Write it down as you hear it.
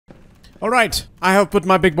Alright, I have put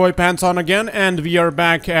my big boy pants on again, and we are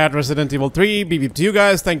back at Resident Evil 3. Beep beep to you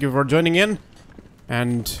guys, thank you for joining in.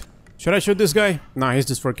 And... should I shoot this guy? Nah, he's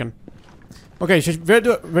just freaking. Okay, where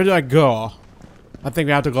do I go? I think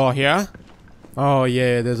we have to go here. Oh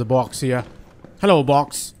yeah, there's a box here. Hello,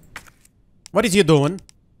 box. What is you doing?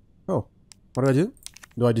 Oh, what do I do?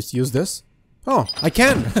 Do I just use this? Oh, I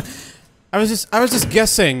can! I was just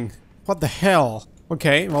guessing. What the hell?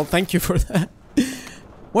 Okay, well thank you for that.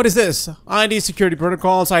 What is this? ID security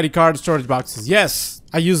protocols, ID cards, storage boxes. Yes,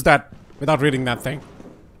 I used that without reading that thing.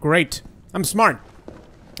 Great. I'm smart.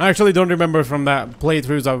 I actually don't remember from that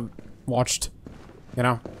playthroughs I've watched. You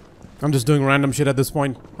know? I'm just doing random shit at this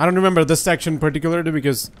point. I don't remember this section particularly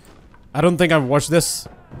because I don't think I've watched this.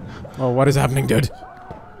 Oh, what is happening, dude?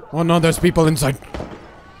 Oh no, there's people inside.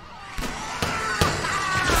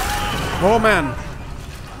 Oh man.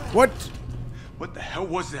 What? What the hell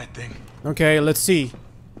was that thing? Okay, let's see.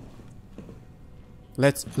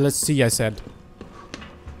 Let's see, I said.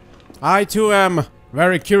 I too am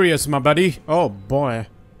very curious, my buddy. Oh boy.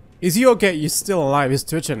 Is he okay? He's still alive. He's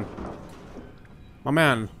twitching. My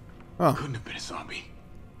man. Oh. Couldn't have been a zombie.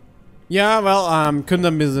 Yeah, well, couldn't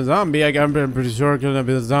have been a zombie. I'm pretty sure couldn't have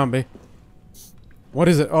been a zombie. What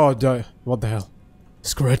is it? Oh, what the hell?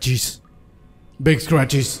 Scratchies. Big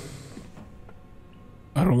scratchies.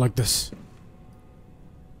 I don't like this.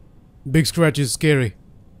 Big scratchies, scary.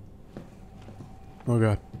 Oh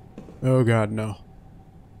god. Oh god, no.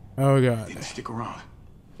 Oh god. Didn't stick around.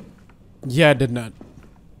 Yeah, it did not.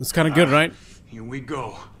 It's kind of good, right? Here we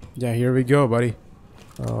go. Yeah, here we go, buddy.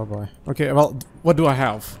 Oh boy. Okay, well, what do I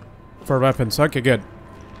have for weapons? Okay, good.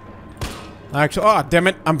 Actually, oh damn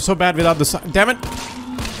it! I'm so bad without the damn it!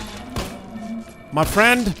 My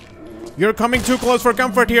friend, you're coming too close for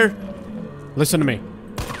comfort here. Listen to me.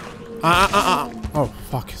 Oh,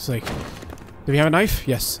 fuck's sake. Do we have a knife?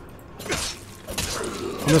 Yes.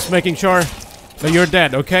 I'm just making sure that you're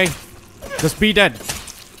dead, okay? Just be dead.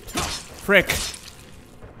 Frick.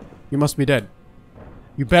 You must be dead.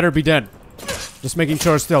 You better be dead. Just making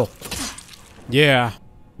sure still. Yeah.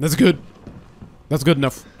 That's good. That's good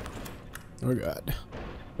enough. Oh god.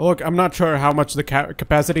 Look, I'm not sure how much the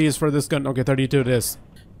capacity is for this gun. Okay, 32 it is.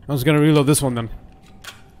 I'm just gonna reload this one then.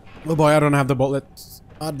 Oh boy, I don't have the bullets.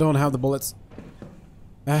 I don't have the bullets.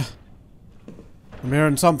 I'm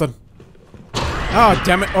hearing something. Oh,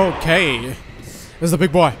 damn it. Okay. There's the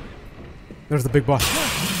big boy. There's the big boy.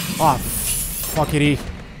 Oh, fuck it.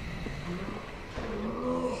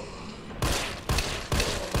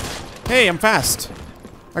 Hey, I'm fast.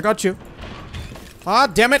 I got you. Ah,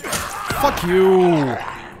 damn it. Fuck you.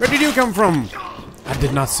 Where did you come from? I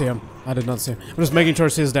did not see him. I did not see him. I'm just making sure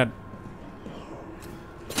she's dead.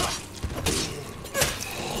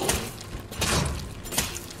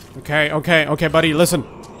 Okay, buddy, listen.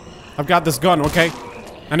 I've got this gun, okay?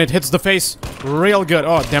 And it hits the face real good.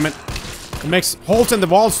 Oh, damn it. It makes holes in the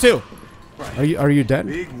walls, too. Right. Are you dead?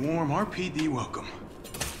 Big, warm RPD welcome.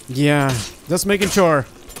 Yeah, just making sure.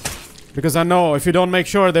 Because I know if you don't make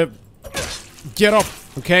sure that... Get up,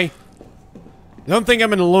 okay? Don't think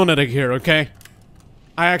I'm a lunatic here, okay?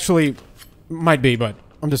 I actually might be, but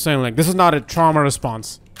I'm just saying, like, this is not a trauma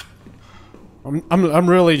response. I'm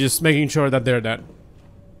really just making sure that they're dead.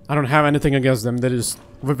 I don't have anything against them. They just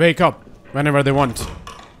wake up whenever they want.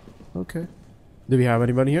 Okay. Do we have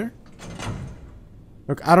anybody here?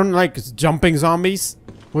 Look, I don't like jumping zombies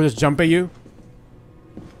who just jump at you.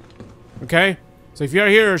 Okay? So if you're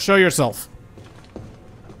here, show yourself.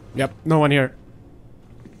 Yep, no one here.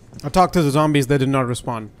 I talked to the zombies, they did not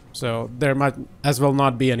respond. So there might as well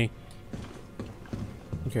not be any.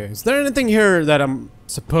 Okay, is there anything here that I'm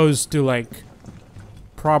supposed to, like,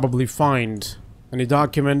 probably find? Any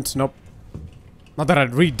document? Nope. Not that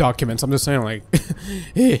I'd read documents, I'm just saying, like...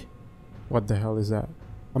 What the hell is that?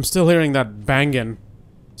 I'm still hearing that banging.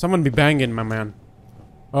 Someone be banging, my man.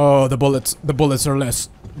 Oh, the bullets are less.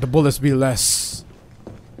 The bullets be less.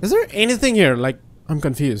 Is there anything here? Like, I'm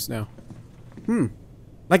confused now.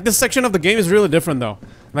 Like, this section of the game is really different, though.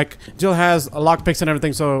 Like, Jill has lockpicks and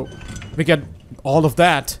everything, so... we get all of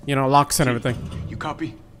that, you know, locks and everything. You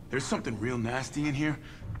copy? There's something real nasty in here.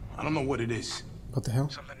 I don't know what it is. What the hell?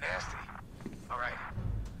 Something nasty. Alright.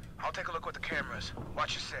 I'll take a look with the cameras.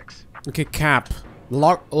 Watch your six. Okay, cap.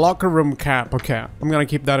 Locker room cap. Okay, I'm gonna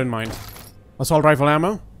keep that in mind. Assault rifle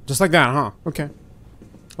ammo? Just like that, huh? Okay.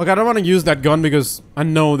 Look, I don't want to use that gun because I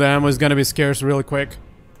know the ammo is gonna be scarce really quick.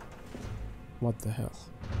 What the hell?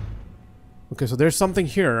 Okay, so there's something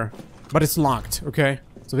here, but it's locked, okay?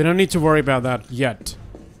 So we don't need to worry about that yet.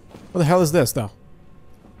 What the hell is this, though?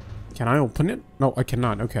 Can I open it? No, I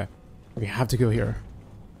cannot. Okay. We have to go here.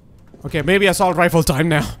 Okay, maybe assault rifle time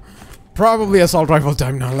now. Probably assault rifle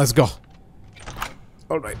time now. Let's go.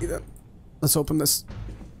 Alrighty then. Let's open this.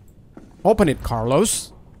 Open it,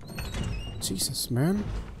 Carlos. Jesus, man.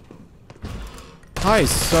 Hi,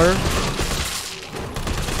 sir.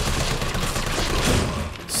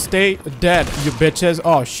 Stay dead, you bitches.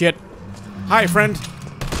 Oh, shit. Hi, friend.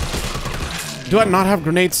 Do I not have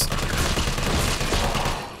grenades?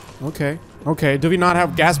 Okay. Okay. Do we not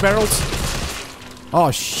have gas barrels?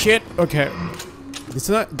 Oh, shit. Okay. This is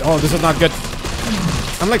not... Oh, this is not good.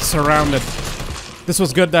 I'm like surrounded. This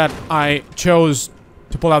was good that I chose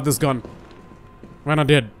to pull out this gun. When I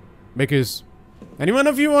did. Because... Any one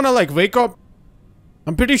of you wanna like wake up?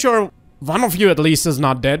 I'm pretty sure one of you at least is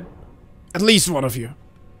not dead. At least one of you.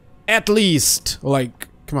 At least. Like,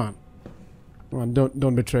 come on. Come on,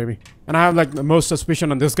 don't betray me. And I have like the most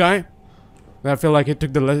suspicion on this guy. I feel like he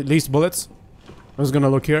took the least bullets. I was gonna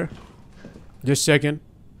look here. Just checking.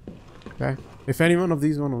 Okay. If any one of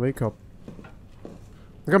these wanna wake up.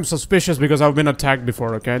 Like I'm suspicious because I've been attacked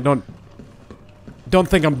before, okay? Don't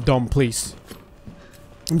think I'm dumb, please.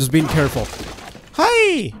 I'm just being careful.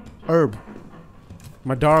 Hi! Herb.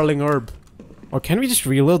 My darling herb. Or can we just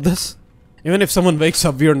reload this? Even if someone wakes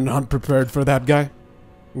up, we are not prepared for that guy.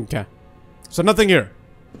 Okay. So nothing here.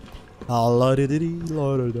 What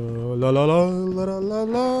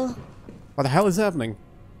the hell is happening?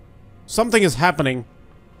 Something is happening.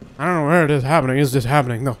 I don't know where it is happening. It's just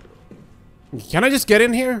happening. No. Can I just get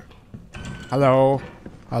in here? Hello?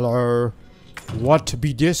 Hello? What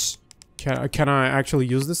be this? Can I actually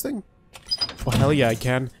use this thing? Oh, hell yeah, I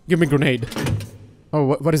can. Give me a grenade.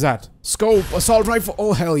 Oh, what is that? Scope, assault rifle.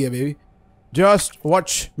 Oh, hell yeah, baby. Just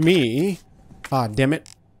watch me. Ah, damn it.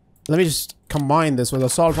 Let me just combine this with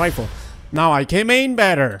assault rifle. Now I can aim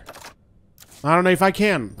better. I don't know if I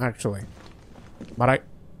can, actually. But I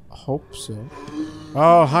hope so.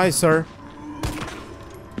 Oh, hi, sir.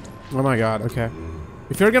 Oh my god, okay.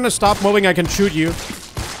 If you're gonna stop moving, I can shoot you.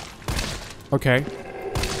 Okay.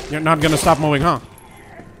 You're not gonna stop moving, huh?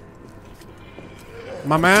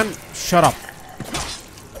 My man, shut up.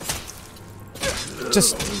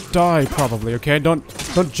 Just die, probably, okay? Don't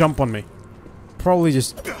jump on me. Probably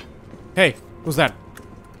just... Hey, who's that?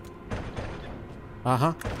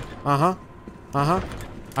 Uh-huh. Uh-huh. Uh-huh.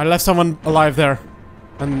 I left someone alive there.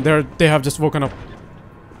 And they have just woken up.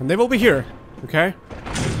 And they will be here, okay?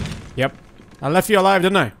 Yep. I left you alive,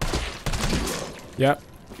 didn't I? Yep.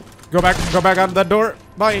 Go back out that door.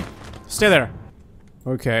 Bye. Stay there.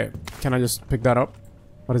 Okay. Can I just pick that up?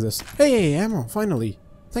 What is this? Hey, ammo, finally.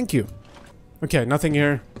 Thank you. Okay, nothing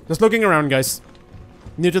here. Just looking around, guys.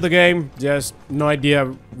 New to the game, just no idea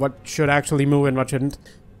what should actually move and what shouldn't.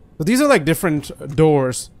 So these are like different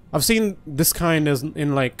doors. I've seen this kind is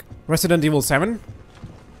in like Resident Evil 7.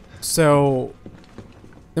 So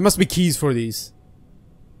there must be keys for these.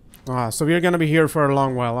 Ah, so we're gonna be here for a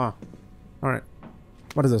long while, huh? Alright.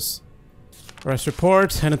 What is this? Arrest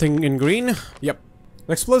report. Anything in green? Yep.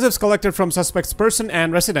 The explosives collected from suspect's person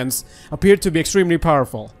and residence appeared to be extremely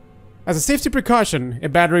powerful. As a safety precaution, a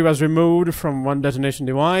battery was removed from one detonation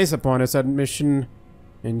device upon its admission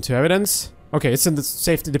into evidence. Okay, it's in the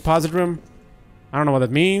safety deposit room. I don't know what that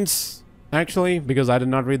means, actually, because I did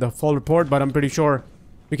not read the full report, but I'm pretty sure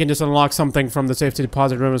we can just unlock something from the safety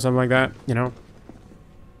deposit room or something like that, you know?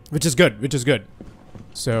 Which is good, which is good.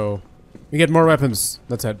 So, we get more weapons,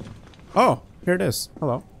 that's it. Oh, here it is.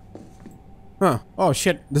 Hello. Huh. Oh,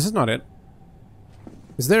 shit, this is not it.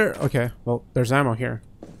 Is there... Okay, well, there's ammo here.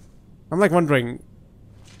 I'm like wondering,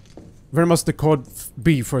 where must the code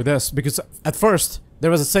be for this? Because at first,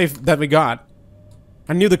 there was a safe that we got.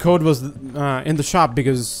 I knew the code was in the shop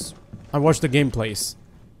because I watched the gameplays.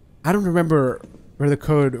 I don't remember where the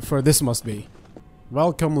code for this must be.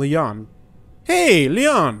 Welcome, Leon. Hey,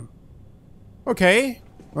 Leon! Okay,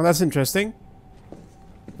 well that's interesting.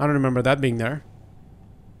 I don't remember that being there.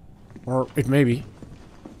 Or it may be.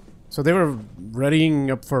 So they were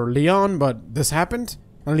readying up for Leon, but this happened?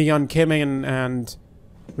 And Leon came in and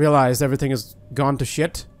realized everything has gone to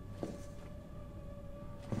shit.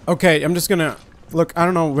 Okay, I'm just gonna... Look, I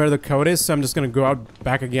don't know where the code is, so I'm just gonna go out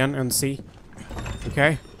back again and see.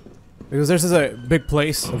 Okay? Because this is a big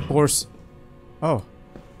place, of course. Oh.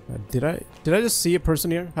 Did I just see a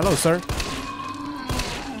person here? Hello, sir.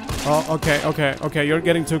 Oh, okay, you're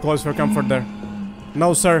getting too close for comfort there.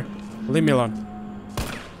 No, sir. Leave me alone.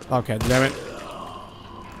 Okay, damn it.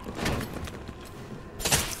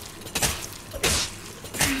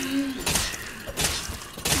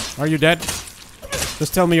 Are you dead?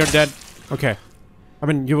 Just tell me you're dead. Okay. I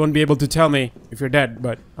mean, you won't be able to tell me if you're dead,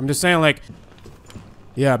 but I'm just saying, like...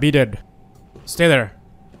 Yeah, be dead. Stay there.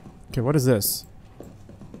 Okay, what is this?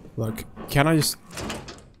 Look, can I just...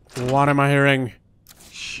 What am I hearing?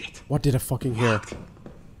 Shit. What did I fucking hear?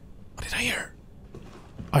 What did I hear?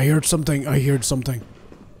 I heard something. I heard something.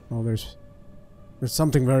 Oh, there's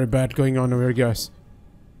something very bad going on over here, guys.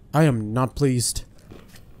 I am not pleased.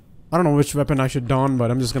 I don't know which weapon I should don,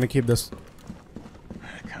 but I'm just gonna keep this.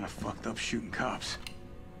 Kind of fucked up shooting cops.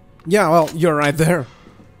 Yeah, well, you're right there.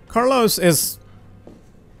 Carlos is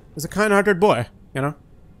a kind-hearted boy, you know?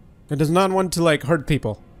 He does not want to, like, hurt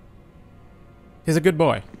people. He's a good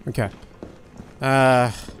boy. Okay.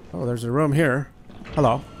 Oh, there's a room here.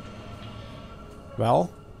 Hello.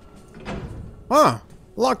 Well. Ah!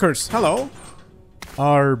 Lockers! Hello!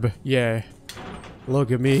 Arb, yeah.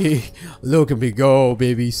 Look at me. Look at me go,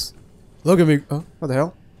 babies. Look at me. Oh, what the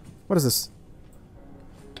hell? What is this?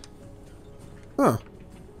 Huh.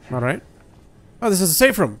 Alright. Oh, this is a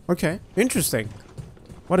safe room. Okay. Interesting.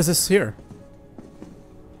 What is this here?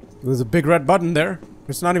 There's a big red button there.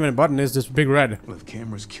 It's not even a button, it's just big red. Well, if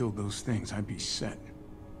cameras killed those things, I'd be set.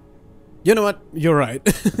 You know what? You're right.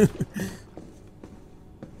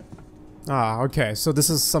 Ah, okay. So this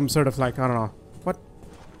is some sort of like, I don't know.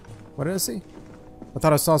 What did I see? I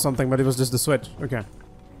thought I saw something, but it was just the switch. Okay.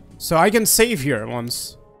 So I can save here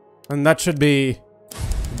once. And that should be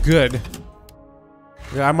good.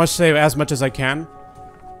 Yeah, I must save as much as I can.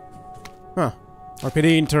 Huh.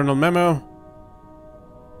 RPD, internal memo.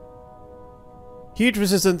 Heat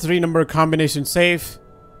resistant 3-number combination safe.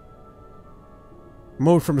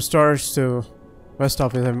 Move from stars to west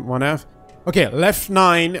of 1F. Okay, left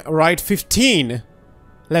 9, right 15.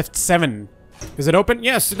 Left 7. Is it open?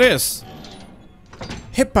 Yes, it is.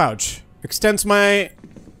 Hip pouch. Extends my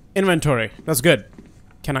inventory. That's good.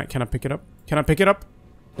 Can I pick it up? Can I pick it up?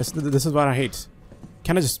 This is what I hate.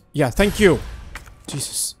 Can I just... Yeah, thank you.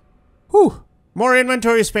 Jesus. Whew. More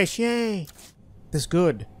inventory space. Yay. This is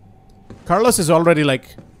good. Carlos is already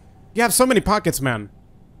like... You have so many pockets, man.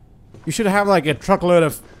 You should have like a truckload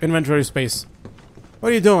of inventory space.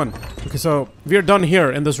 What are you doing? Okay, so we're done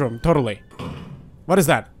here in this room. Totally. What is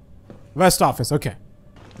that? West office. Okay.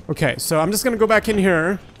 Okay, so I'm just gonna go back in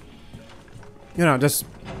here. You know, just...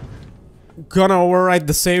 Gonna override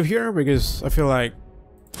the save here because I feel like...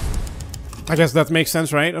 I guess that makes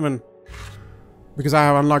sense, right? I mean... Because I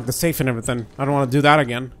have unlocked the safe and everything. I don't want to do that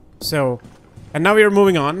again. So... And now we are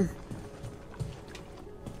moving on.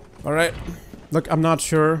 Alright. Look, I'm not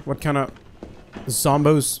sure what kind of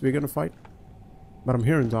zombos we're gonna fight. But I'm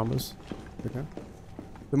hearing zombies. Okay.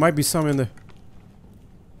 There might be some in the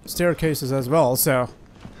staircases as well, so...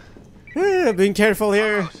 being careful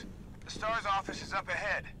here. The STARS office is up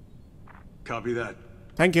ahead. Copy that.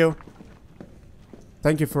 Thank you.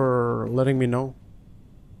 Thank you for letting me know.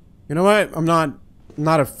 You know what? I'm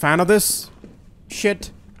not a fan of this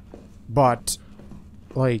shit. But,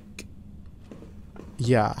 like...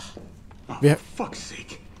 Yeah. Oh, for fuck's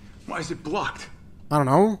sake. Why is it blocked? I don't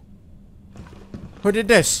know. Who did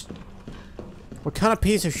this? What kind of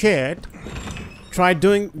piece of shit tried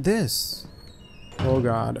doing this? Oh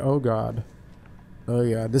god, oh god. Oh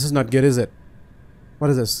yeah, this is not good, is it? What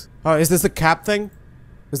is this? Oh, is this the cap thing?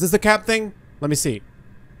 Is this the cap thing? Let me see.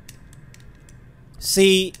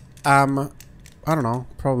 C, I don't know,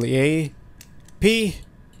 probably A, P.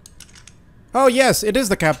 Oh yes, it is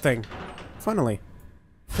the cap thing. Finally.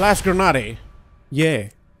 Flash grenade. Yeah.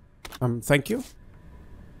 Thank you.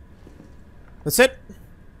 That's it?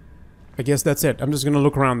 I guess that's it. I'm just gonna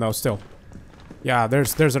look around though still. Yeah,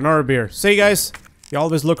 there's an herb here. See guys? You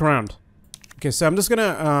always look around. Okay, so I'm just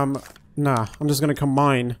gonna I'm just gonna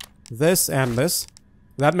combine this and this.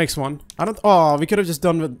 That makes one. I don't... Oh, we could have just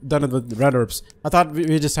done it with red herbs. I thought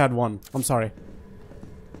we just had one. I'm sorry.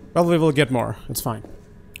 Well, we will get more. It's fine.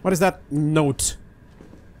 What is that note?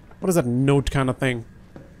 What is that note kind of thing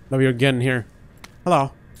that we are getting here?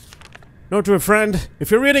 Hello. Note to a friend.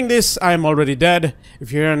 If you're reading this, I am already dead.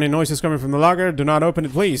 If you hear any noises coming from the locker, do not open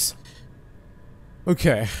it, please.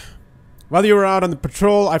 Okay. While you were out on the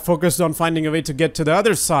patrol, I focused on finding a way to get to the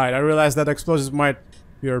other side. I realized that explosives might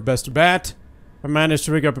be our best bet. I managed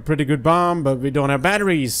to rig up a pretty good bomb, but we don't have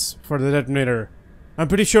batteries for the detonator. I'm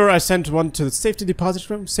pretty sure I sent one to the safety deposit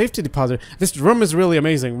room. Safety deposit. This room is really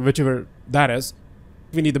amazing, whichever that is.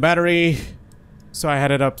 We need the battery. So I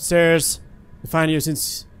headed upstairs to find you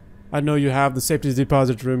since I know you have the safety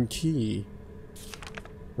deposit room key.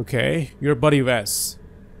 Okay, your buddy Wes.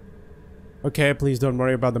 Okay, please don't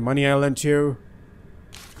worry about the money I lent you.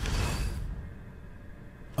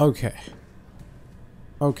 Okay.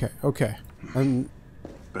 Okay.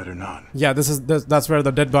 Better not. Yeah, that's where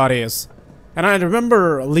the dead body is. And I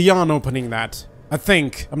remember Leon opening that. I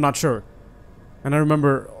think. I'm not sure. And I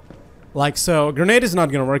remember... Like, so... Grenade is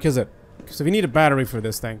not gonna work, is it? So we need a battery for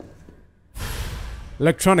this thing.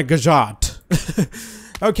 Electronic gadget.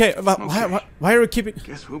 Okay, well, Okay. why are we keeping...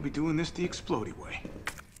 Guess we'll be doing this the explodey way.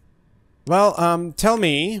 Well, tell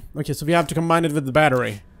me... Okay, so we have to combine it with the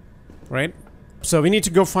battery. Right? So we need to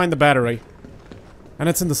go find the battery. And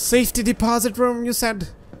it's in the safety deposit room, you said?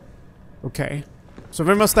 Okay. So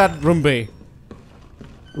where must that room be?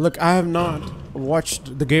 Look, I have not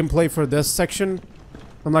watched the gameplay for this section.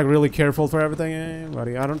 I'm like really careful for everything. Eh,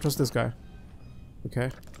 buddy, I don't trust this guy. Okay.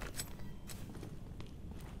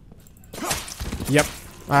 Yep.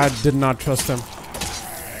 I did not trust him.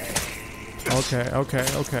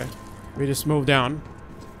 Okay. We just move down.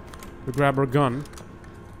 We grab our gun.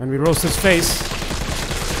 And we roast his face.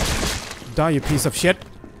 Die, you piece of shit.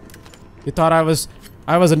 You thought I was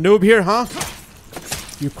a noob here, huh?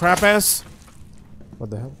 You crap ass. What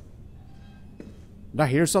the hell? Did I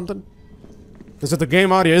hear something? This is the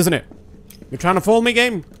game audio, isn't it? You're trying to fool me,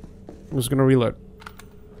 game? I'm just gonna reload.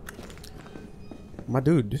 My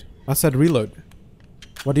dude. I said reload.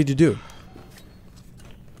 What did you do?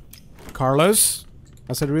 Carlos?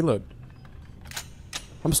 I said reload.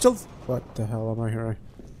 I'm still... What the hell am I hearing?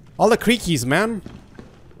 All the creakies, man.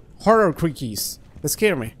 Horror creakies. They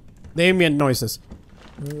scare me. The ambient noises.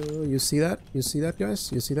 You see that? You see that,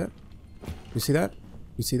 guys? You see that? You see that?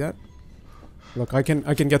 You see that? Look, I can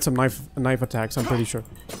get some knife attacks, I'm pretty sure.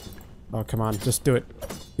 Oh, come on, just do it.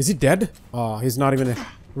 Is he dead? Oh, he's not even a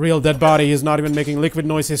real dead body. He's not even making liquid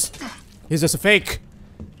noises. He's just a fake.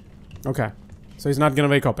 Okay. So he's not gonna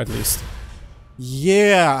wake up, at least.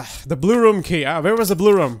 Yeah, the blue room key. Where was the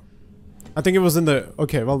blue room? I think it was in the...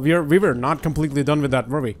 Okay, well, we were not completely done with that,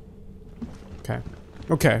 were we? Okay.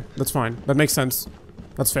 Okay, that's fine. That makes sense.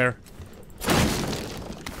 That's fair.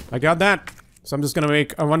 I got that. So I'm just gonna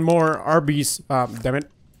make one more Arby's. Damn it.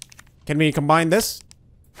 Can we combine this?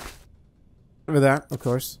 With that, of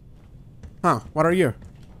course. Huh, what are you?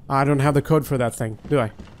 I don't have the code for that thing, do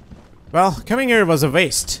I? Well, coming here was a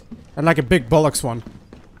waste. And like a big bollocks one.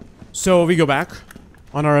 So we go back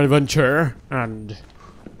on our adventure and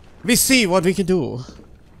we see what we can do.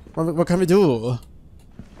 What can we do?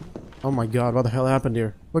 Oh my god, what the hell happened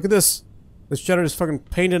here? Look at this. This shutter is fucking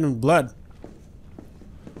painted in blood.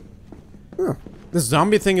 Huh. This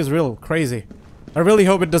zombie thing is real crazy. I really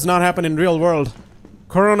hope it does not happen in real world.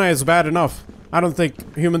 Corona is bad enough. I don't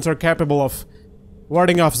think humans are capable of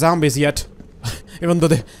warding off zombies yet. Even though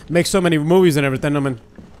they make so many movies and everything. I mean,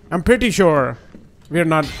 I'm pretty sure we're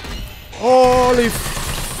not... Holy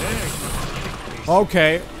f...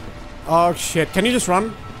 Okay. Oh shit, can you just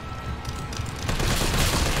run?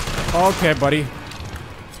 Okay, buddy.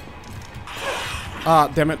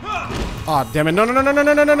 Ah, damn it. Ah, damn it. No, no, no, no, no,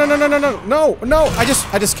 no, no, no, no, no, no, no, no, no, I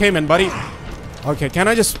just came in, buddy. Okay, can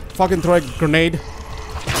I just fucking throw a grenade?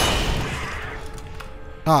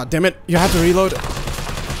 Ah, damn it. You have to reload.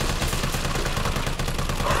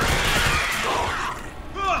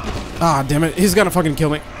 Ah, damn it. He's gonna fucking kill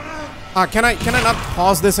me. Ah, can I not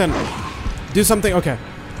pause this and do something? Okay.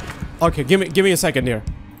 Okay, give me a second here.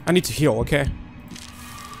 I need to heal, okay?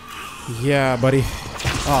 Yeah, buddy.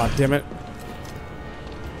 Ah, damn it.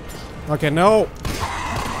 Okay, no.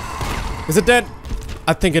 Is it dead?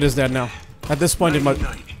 I think it is dead now. At this point it must...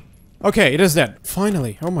 Okay, it is dead.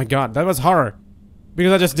 Finally. Oh my god, that was horror.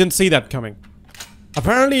 Because I just didn't see that coming.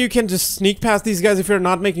 Apparently you can just sneak past these guys if you're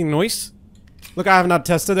not making noise. Look, I have not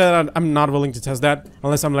tested that. I'm not willing to test that.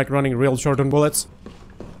 Unless I'm like running real short on bullets.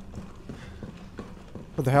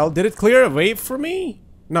 What the hell? Did it clear a way for me?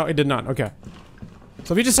 No, it did not. Okay.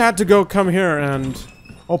 So we just had to go come here and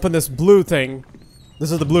open this blue thing.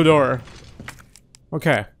 This is the blue door.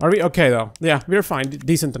 Okay. Are we okay though? Yeah, we're fine.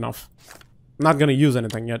 Decent enough. I'm not gonna use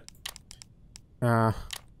anything yet. I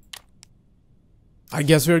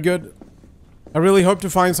guess we're good. I really hope to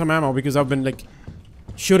find some ammo because I've been like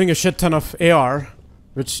shooting a shit ton of AR,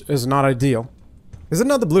 which is not ideal. Is it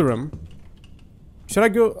not the blue room? Should I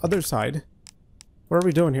go other side? What are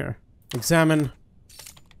we doing here? Examine.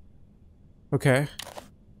 Okay.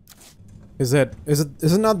 Is it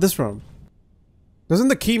not this room? Doesn't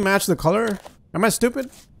the key match the color? Am I stupid?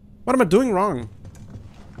 What am I doing wrong?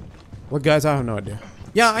 Well, guys, I have no idea.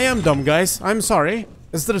 Yeah, I am dumb, guys. I'm sorry.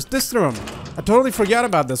 Is there this room? I totally forgot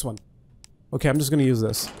about this one. Okay, I'm just gonna use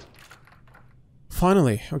this.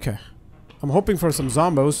 Finally, okay. I'm hoping for some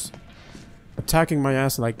zombos attacking my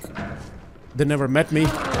ass like they never met me.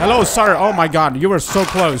 Hello, sir. Oh my god, you were so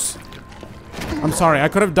close. I'm sorry, I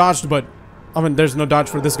could have dodged, but I mean, there's no dodge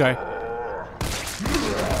for this guy.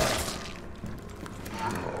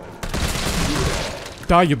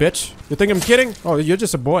 Die, you bitch. You think I'm kidding? Oh, you're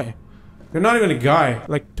just a boy. You're not even a guy.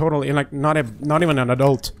 Like, totally, like, not even an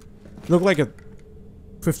adult. You look like a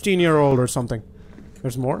 15-year-old or something.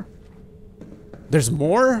 There's more? There's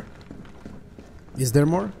more? Is there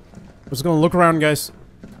more? I'm just gonna look around, guys.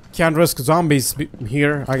 Can't risk zombies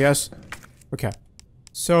here, I guess. Okay.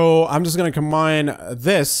 So, I'm just gonna combine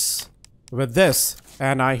this with this.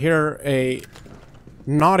 And I hear a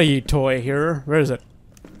naughty toy here. Where is it?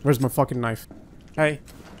 Where's my fucking knife? Hey.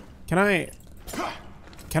 Can I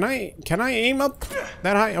aim up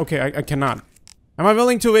that high? Okay, I cannot. Am I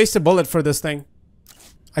willing to waste a bullet for this thing?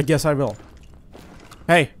 I guess I will.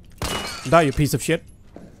 Hey. Die, you piece of shit.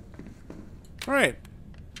 Alright.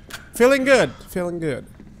 Feeling good. Feeling good.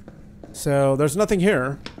 So, there's nothing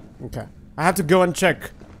here. Okay. I have to go and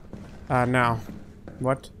check. Now.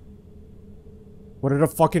 What? What did I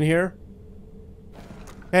fucking hear?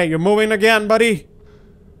 Hey, you're moving again, buddy.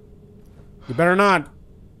 You better not.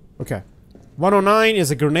 Okay. 109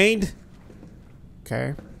 is a grenade.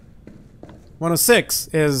 Okay. 106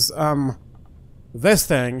 is, this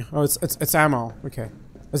thing. Oh, it's ammo. Okay.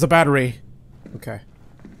 It's a battery. Okay.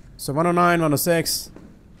 So 109, 106.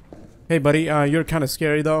 Hey, buddy, you're kind of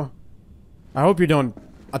scary, though. I hope you don't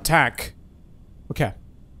attack. Okay.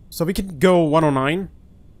 So we can go 109.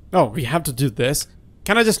 Oh, we have to do this.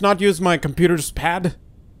 Can I just not use my computer's pad?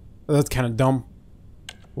 Oh, that's kind of dumb.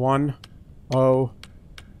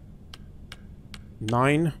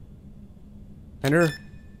 109. Enter.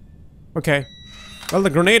 Okay. Well, the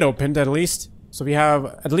grenade opened at least. So we have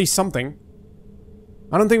at least something.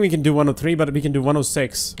 I don't think we can do 103, but we can do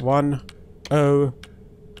 106.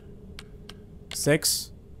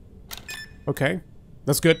 106. Okay.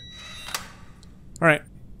 That's good. Alright.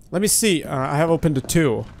 Let me see. I have opened a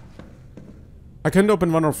 2. I couldn't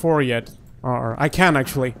open 104 yet. Or I can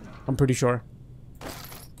actually. I'm pretty sure.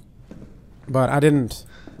 But I didn't.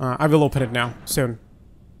 I will open it now, soon.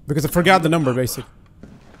 Because I forgot the number, basically.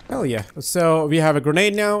 Hell yeah. So, we have a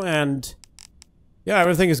grenade now, and... yeah,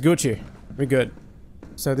 everything is Gucci. We're good.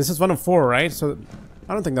 So, this is 104, right? So,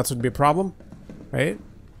 I don't think that would be a problem. Right?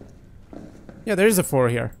 Yeah, there is a 4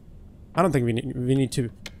 here. I don't think we need to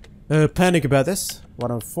panic about this.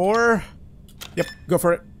 104. Yep, go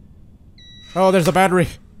for it. Oh, there's the battery.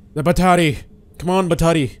 The battery. Come on,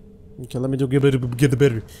 battery. Okay, let me do get the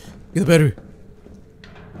battery. Get the battery.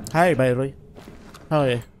 Hi, battery.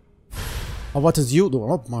 Hi. Oh, what is you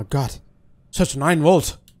doing? Oh my god. Such 9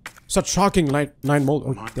 volts. Such shocking 9 volt.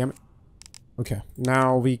 Oh, damn it. Okay,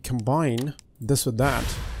 now we combine this with that.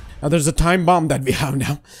 Now there's a time bomb that we have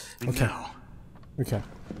now. Okay. Okay.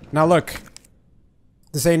 Now look.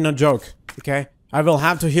 This ain't no joke. Okay? I will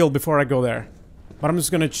have to heal before I go there. But I'm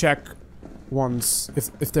just gonna check once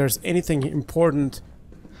if there's anything important.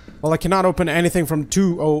 Well, I cannot open anything from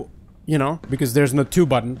 2, you know, because there's no 2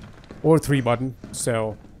 button or 3 button.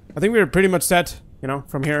 So I think we're pretty much set, you know,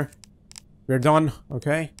 from here. We're done,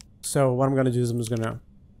 okay? So what I'm gonna do is I'm just gonna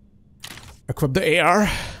equip the AR.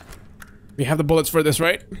 We have the bullets for this,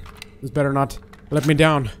 right? This better not let me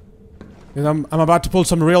down. Because I'm about to pull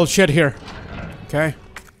some real shit here. Okay?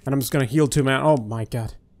 And I'm just gonna heal too, man. Oh my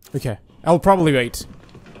god. Okay. I'll probably wait.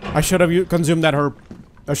 I should have consumed that herb.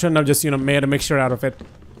 I shouldn't have just, you know, made a mixture out of it.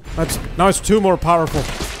 Now it's 2 more powerful.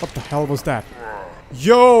 What the hell was that?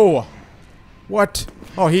 Yo! What?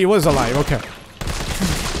 Oh, he was alive. Okay.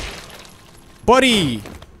 Buddy!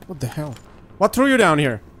 What the hell? What threw you down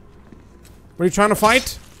here? Were you trying to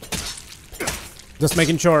fight? Just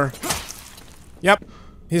making sure. Yep.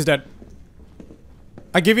 He's dead.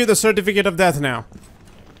 I give you the certificate of death now.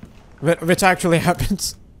 Which actually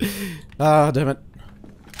happens. Ah, damn it.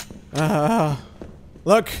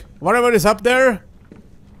 Look, whatever is up there,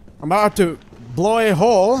 I'm about to blow a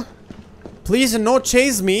hole. Please no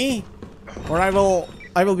chase me, or I will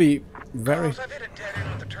be very... I've hit a dead end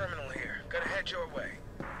with the terminal here. Gotta head your way.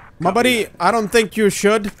 My buddy, I don't think you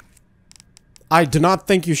should. I do not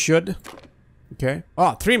think you should. Okay.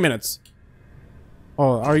 Oh, 3 minutes.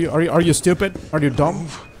 Oh, are you stupid? Are you dumb?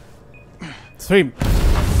 3.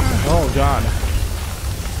 Oh god.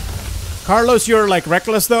 Carlos, you're like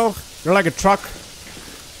reckless though. You're like a truck.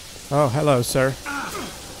 Oh, hello, sir.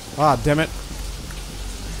 Ah, damn it.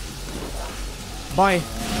 Bye.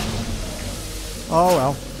 Oh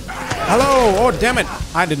well. Hello. Oh, damn it.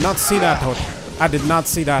 I did not see that. I did not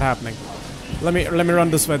see that happening. Let me run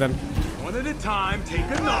this way then. One at a time. Take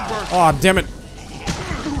a number. Oh, damn it.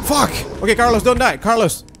 Fuck. Okay, Carlos, don't die.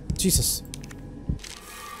 Carlos. Jesus.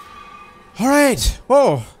 Alright.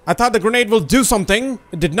 Oh, I thought the grenade will do something.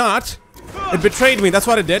 It did not. It betrayed me. That's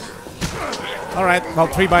what it did. Alright. Well,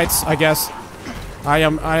 3 bites, I guess. I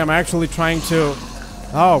am actually trying to...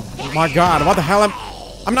 Oh, my god. What the hell?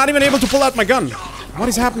 I'm not even able to pull out my gun. What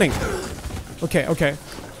is happening? Okay, okay.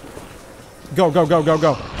 Go, go, go, go,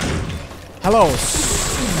 go. Hello.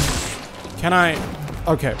 Can I...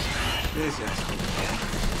 Okay. This asshole.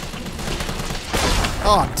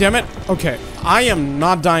 Oh, damn it. Okay, I am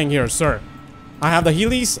not dying here, sir. I have the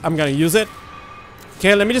Heelys. I'm gonna use it.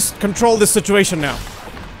 Okay, let me just control this situation now.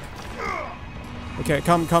 Okay,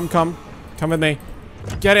 come. Come with me.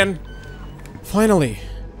 Get in. Finally.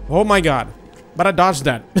 Oh my god. But I dodged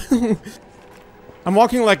that. I'm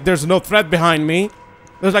walking like there's no threat behind me.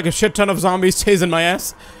 There's like a shit ton of zombies chasing my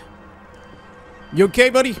ass. You okay,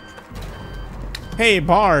 buddy? Hey,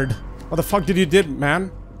 Bard. What the fuck did you do,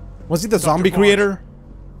 man? Was he the zombie creator?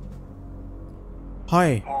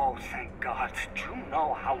 Hi. Oh, thank God. Do you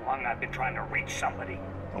know how long I've been trying to reach somebody?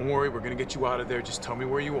 Don't worry, we're gonna get you out of there. Just tell me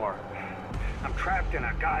where you are. I'm trapped in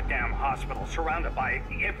a goddamn hospital, surrounded by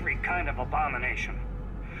every kind of abomination.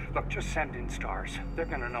 Look, just send in stars. They're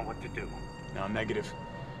gonna know what to do. No, negative.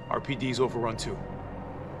 RPD's overrun too.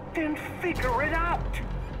 Then figure it out!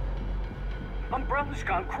 Umbrella's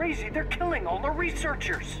gone crazy. They're killing all the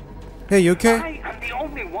researchers. Hey, you okay? I am the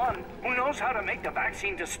only one who knows how to make the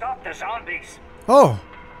vaccine to stop the zombies. Oh.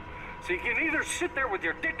 So you can either sit there with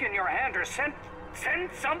your dick in your hand or send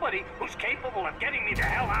somebody who's capable of getting me the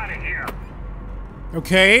hell out of here.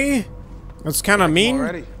 Okay. That's kind of mean.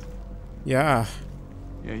 Already? Yeah.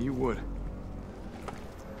 Yeah, you would.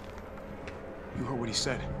 You heard what he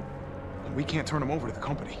said. We can't turn him over to the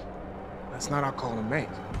company. That's not our call to make.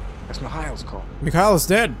 That's Mikhail's call. Mikhail is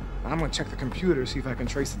dead. I'm gonna check the computer, see if I can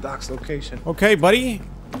trace the doc's location. Okay, buddy.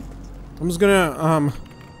 I'm just gonna,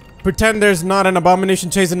 pretend there's not an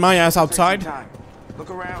abomination chasing my ass outside.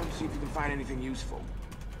 Look around, see if you can find anything useful.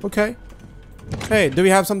 Okay. Hey, do we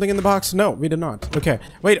have something in the box? No, we did not. Okay.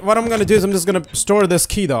 Wait, what I'm gonna do is I'm just gonna store this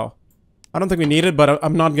key, though. I don't think we need it, but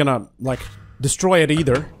I'm not gonna, like, destroy it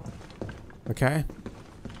either. Okay.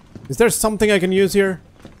 Is there something I can use here?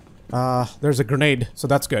 There's a grenade, so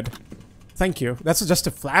that's good. Thank you. That's just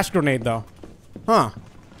a flash grenade, though. Huh.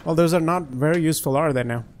 Well, those are not very useful, are they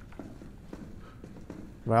now?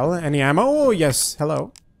 Well, any ammo? Oh, yes.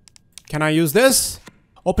 Hello. Can I use this?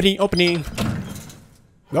 Opening.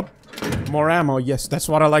 Yep. More ammo. Yes, that's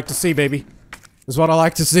what I like to see, baby. That's what I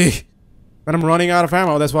like to see. When I'm running out of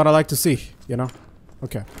ammo, that's what I like to see, you know?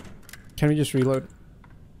 Okay. Can we just reload?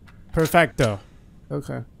 Perfecto.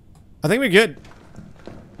 Okay. I think we're good.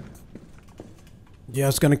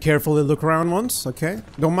 Just gonna carefully look around once, okay?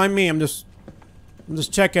 Don't mind me, I'm just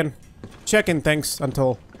checking things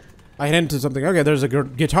until I hit into something. Okay, there's a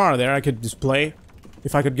guitar there I could just play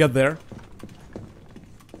if I could get there.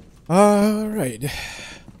 Alright.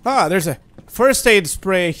 Ah, there's a first aid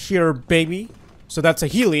spray here, baby. So that's a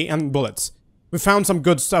Healy and bullets. We found some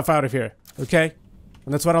good stuff out of here, okay?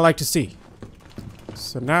 And that's what I like to see.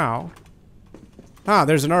 So now... Ah,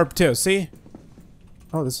 there's an herb too, see?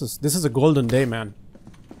 Oh, this is a golden day, man.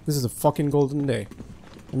 This is a fucking golden day.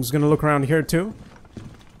 I'm just gonna look around here too.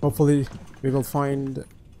 Hopefully we will find...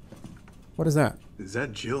 What is that? Is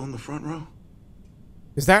that Jill in the front row?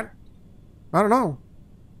 Is that? I don't know.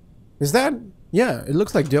 Is that? Yeah, it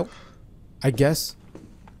looks like Jill. I guess.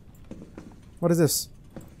 What is this?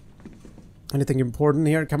 Anything important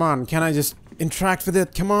here? Come on, can I just interact with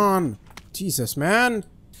it? Come on! Jesus, man!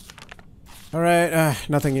 Alright,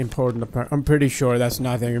 nothing important. I'm pretty sure that's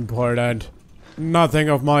nothing important. Nothing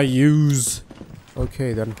of my use.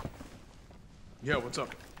 Okay, then. Yeah, what's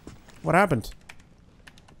up? What happened?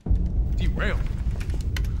 Derailed.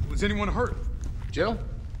 Was anyone hurt? Jill?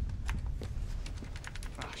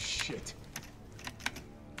 Ah, shit.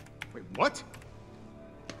 Wait, what?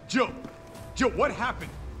 Jill! Jill, what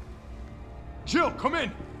happened? Jill, come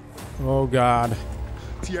in! Oh, God.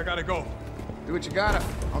 T, I gotta go. Do what you gotta.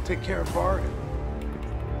 I'll take care of Bard.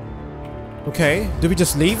 Okay, do we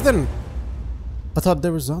just leave then? I thought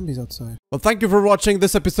there were zombies outside. Well, thank you for watching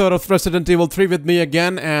this episode of Resident Evil 3 with me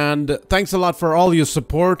again, and thanks a lot for all your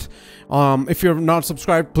support. If you're not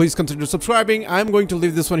subscribed, please consider subscribing. I'm going to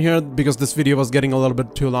leave this one here because this video was getting a little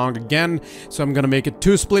bit too long again, so I'm gonna make it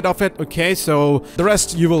 2 split of it, okay? So the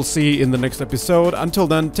rest you will see in the next episode. Until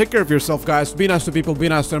then, take care of yourself, guys. Be nice to people, be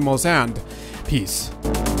nice to animals, and peace.